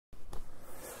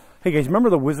Hey guys, remember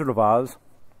the Wizard of Oz?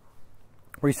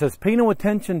 Where he says, pay no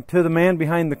attention to the man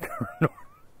behind the curtain.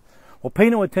 Well, pay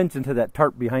no attention to that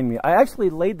tarp behind me. I actually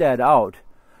laid that out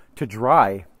to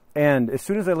dry. And as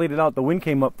soon as I laid it out, the wind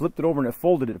came up, flipped it over, and it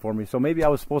folded it for me. So maybe I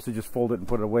was supposed to just fold it and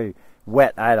put it away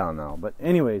wet. I don't know. But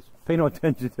anyways, pay no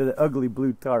attention to the ugly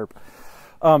blue tarp.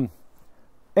 I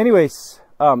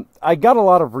got a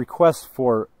lot of requests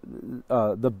for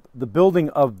the building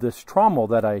of this trommel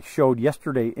that I showed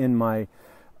yesterday in my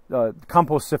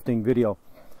compost sifting video.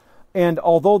 And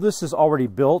although this is already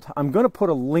built, I'm going to put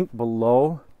a link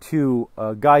below to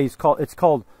a guy. It's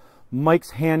called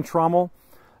Mike's Hand Trommel.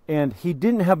 And he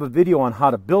didn't have a video on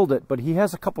how to build it, but he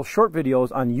has a couple short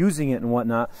videos on using it and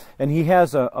whatnot. And he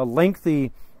has a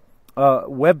lengthy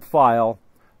web file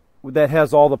that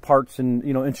has all the parts and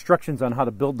instructions on how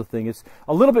to build the thing. It's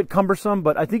a little bit cumbersome,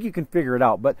 but I think you can figure it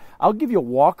out. But I'll give you a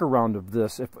walk around of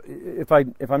this if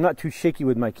I'm not too shaky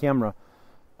with my camera.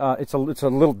 It's a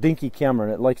little dinky camera,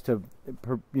 and it likes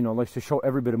to show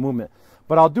every bit of movement.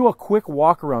 But I'll do a quick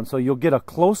walk around so you'll get a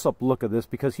close-up look of this,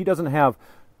 because he doesn't have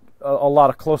a lot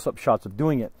of close-up shots of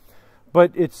doing it.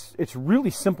 But it's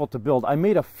really simple to build. I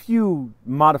made a few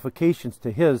modifications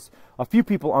to his. A few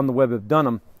people on the web have done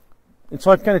them. And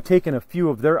so I've kind of taken a few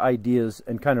of their ideas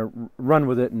and kind of run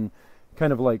with it and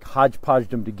kind of like hodgepodged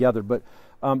them together. But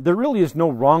there really is no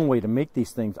wrong way to make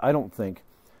these things, I don't think.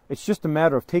 It's just a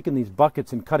matter of taking these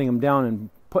buckets and cutting them down and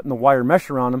putting the wire mesh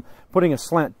around them, putting a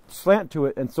slant to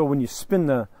it, and so when you spin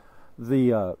the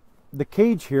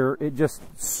cage here, it just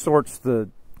sorts the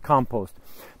compost.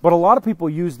 But a lot of people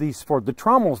use these for the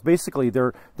trommels. Basically,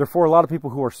 they're for a lot of people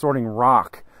who are sorting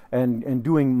rock and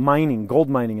doing mining, gold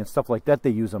mining and stuff like that. They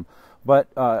use them. But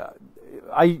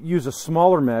I use a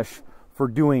smaller mesh for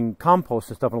doing compost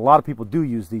and stuff, and a lot of people do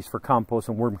use these for compost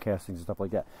and worm castings and stuff like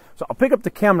that. So I'll pick up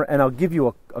the camera and I'll give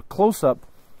you a close-up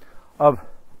of,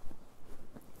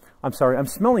 I'm sorry, I'm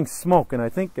smelling smoke, and I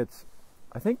think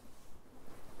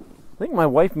my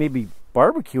wife may be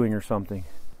barbecuing or something.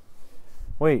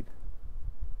 Wait,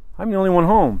 I'm the only one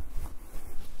home.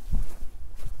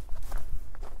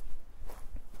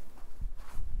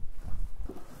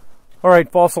 All right,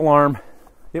 false alarm.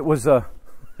 It was a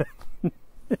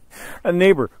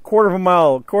neighbor, quarter of a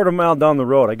mile down the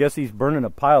road. I guess he's burning a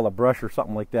pile of brush or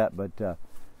something like that. But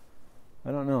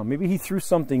I don't know. Maybe he threw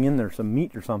something in there, some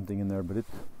meat or something in there. But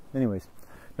anyways.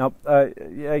 Now,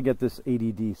 yeah, I get this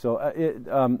ADD.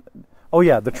 So oh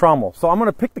yeah, the trommel. So I'm going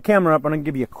to pick the camera up and I'm going to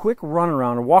give you a quick run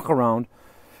around or walk around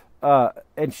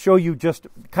and show you just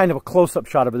kind of a close-up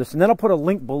shot of this. And then I'll put a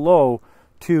link below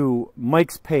to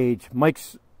Mike's page.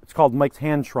 It's called Mike's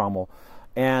Hand Trommel.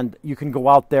 And you can go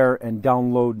out there and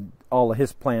download all of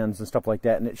his plans and stuff like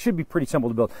that. And it should be pretty simple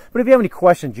to build. But if you have any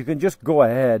questions, you can just go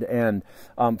ahead and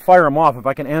fire them off. If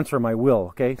I can answer them, I will.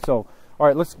 Okay. So, all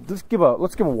right, let's give a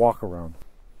walk around.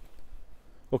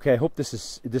 Okay, I hope this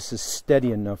is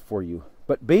steady enough for you.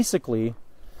 But basically,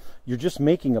 you're just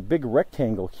making a big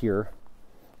rectangle here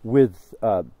with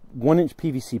 1-inch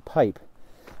PVC pipe.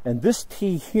 And this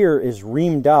T here is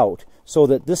reamed out so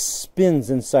that this spins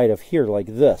inside of here like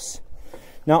this.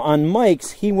 Now on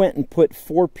Mike's, he went and put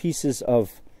 4 pieces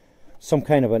of some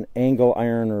kind of an angle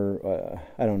iron, or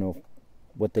I don't know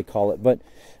what they call it, but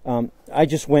I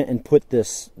just went and put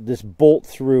this bolt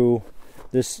through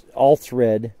this all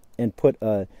thread and put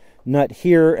a nut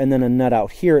here and then a nut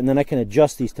out here, and then I can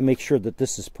adjust these to make sure that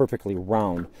this is perfectly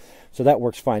round. So that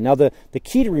works fine. Now the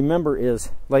key to remember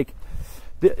is, like,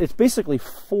 it's basically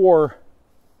 4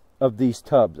 of these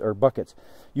tubs or buckets.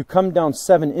 You come down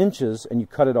 7 inches and you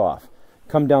cut it off.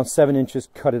 Come down 7 inches,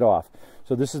 cut it off.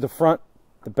 So this is the front,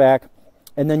 the back,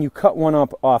 and then you cut one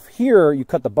up off here, you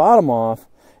cut the bottom off,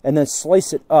 and then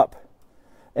slice it up.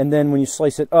 And then when you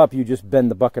slice it up, you just bend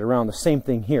the bucket around. The same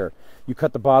thing here. You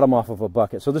cut the bottom off of a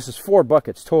bucket. So this is 4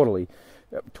 buckets total.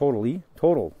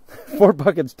 4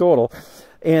 buckets total.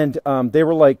 And they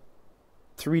were like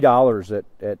 $3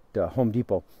 at Home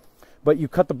Depot. But you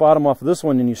cut the bottom off of this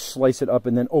one and you slice it up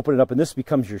and then open it up, and this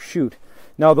becomes your chute.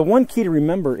 Now the one key to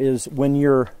remember is when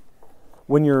you're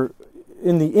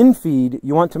in the infeed,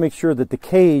 you want to make sure that the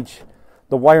cage,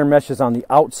 the wire mesh is on the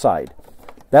outside.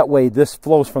 That way this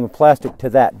flows from the plastic to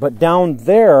that. But down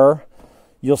there,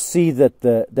 you'll see that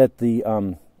the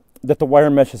wire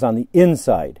mesh is on the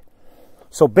inside.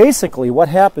 So basically what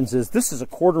happens is, this is a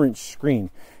 1/4-inch screen,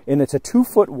 and it's a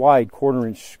 2-foot wide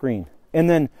 1/4-inch screen. And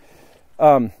then,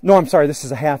 no, I'm sorry, this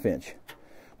is a 1/2 inch.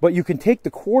 But you can take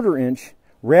the 1/4 inch,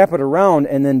 wrap it around,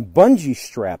 and then bungee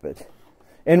strap it.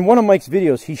 In one of Mike's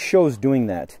videos, he shows doing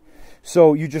that.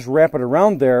 So you just wrap it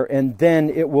around there, and then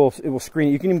it will screen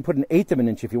it. You can even put 1/8 of an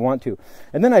inch if you want to.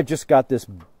 And then I've just got this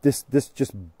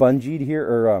just bungeed here,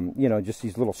 or you know, just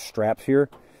these little straps here,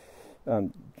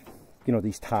 you know,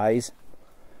 these ties.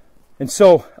 And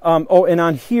so, oh, and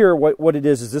on here, what it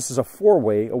is this is a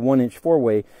 4-way, a 1-inch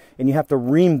 4-way, and you have to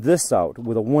ream this out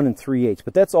with a 1 3/8.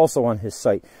 But that's also on his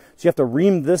site. So you have to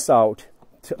ream this out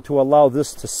to allow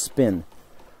this to spin.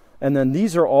 And then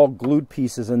these are all glued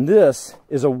pieces, and this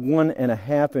is a 1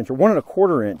 1/2 inch or 1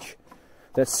 1/4 inch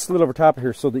that's slid over top of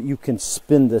here so that you can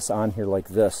spin this on here like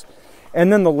this.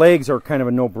 And then the legs are kind of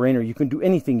a no-brainer. You can do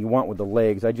anything you want with the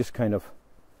legs. I just kind of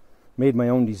made my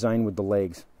own design with the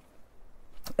legs.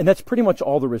 And that's pretty much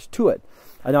all there is to it.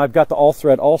 And I've got the all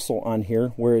thread also on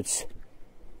here, where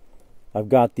I've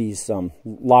got these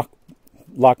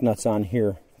lock nuts on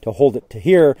here to hold it to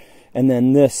here, and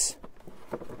then this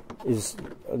is,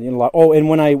 you know, oh, and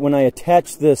when I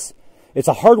attach this, it's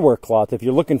a hardware cloth. If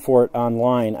you're looking for it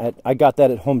online, I got that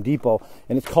at Home Depot,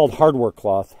 and it's called hardware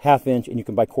cloth, 1/2 inch, and you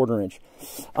can buy 1/4 inch.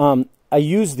 I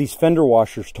use these fender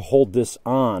washers to hold this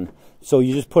on. So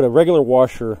you just put a regular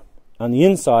washer on the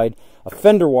inside, a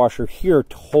fender washer here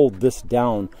to hold this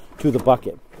down to the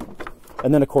bucket.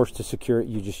 And then, of course, to secure it,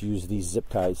 you just use these zip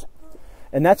ties.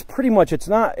 And that's pretty much, it's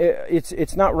not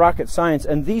rocket science.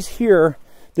 And these here,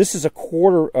 this is a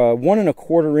 1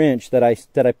 1/4 inch that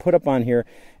I put up on here,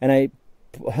 and I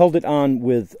held it on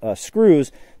with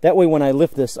screws. That way, when I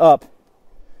lift this up,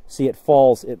 see, it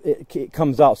falls, it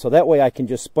comes out. So that way I can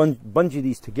just bungee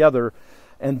these together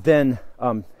and then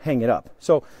hang it up.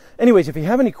 So anyways, if you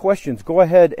have any questions, go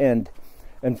ahead and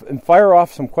fire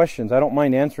off some questions. I don't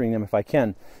mind answering them if I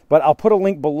can. But I'll put a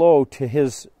link below to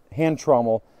his hand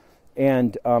trommel,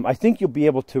 and I think you'll be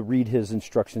able to read his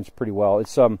instructions pretty well.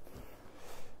 It's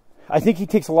I think he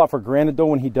takes a lot for granted though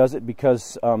when he does it,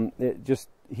 because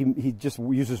he just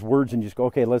uses words and just go,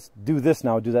 okay, let's do this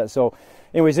now, do that. So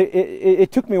anyways,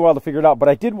 it took me a while to figure it out, but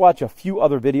I did watch a few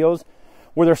other videos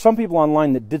where there's some people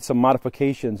online that did some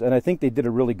modifications, and I think they did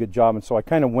a really good job. And so I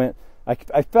kind of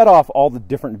I fed off all the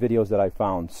different videos that I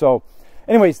found. So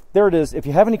anyways, there it is. If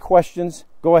you have any questions,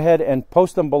 go ahead and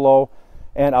post them below,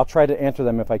 and I'll try to answer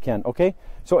them if I can. Okay,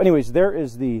 so anyways, there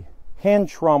is the hand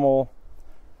trommel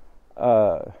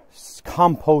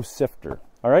compost sifter.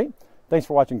 All right, thanks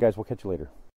for watching, guys. We'll catch you later.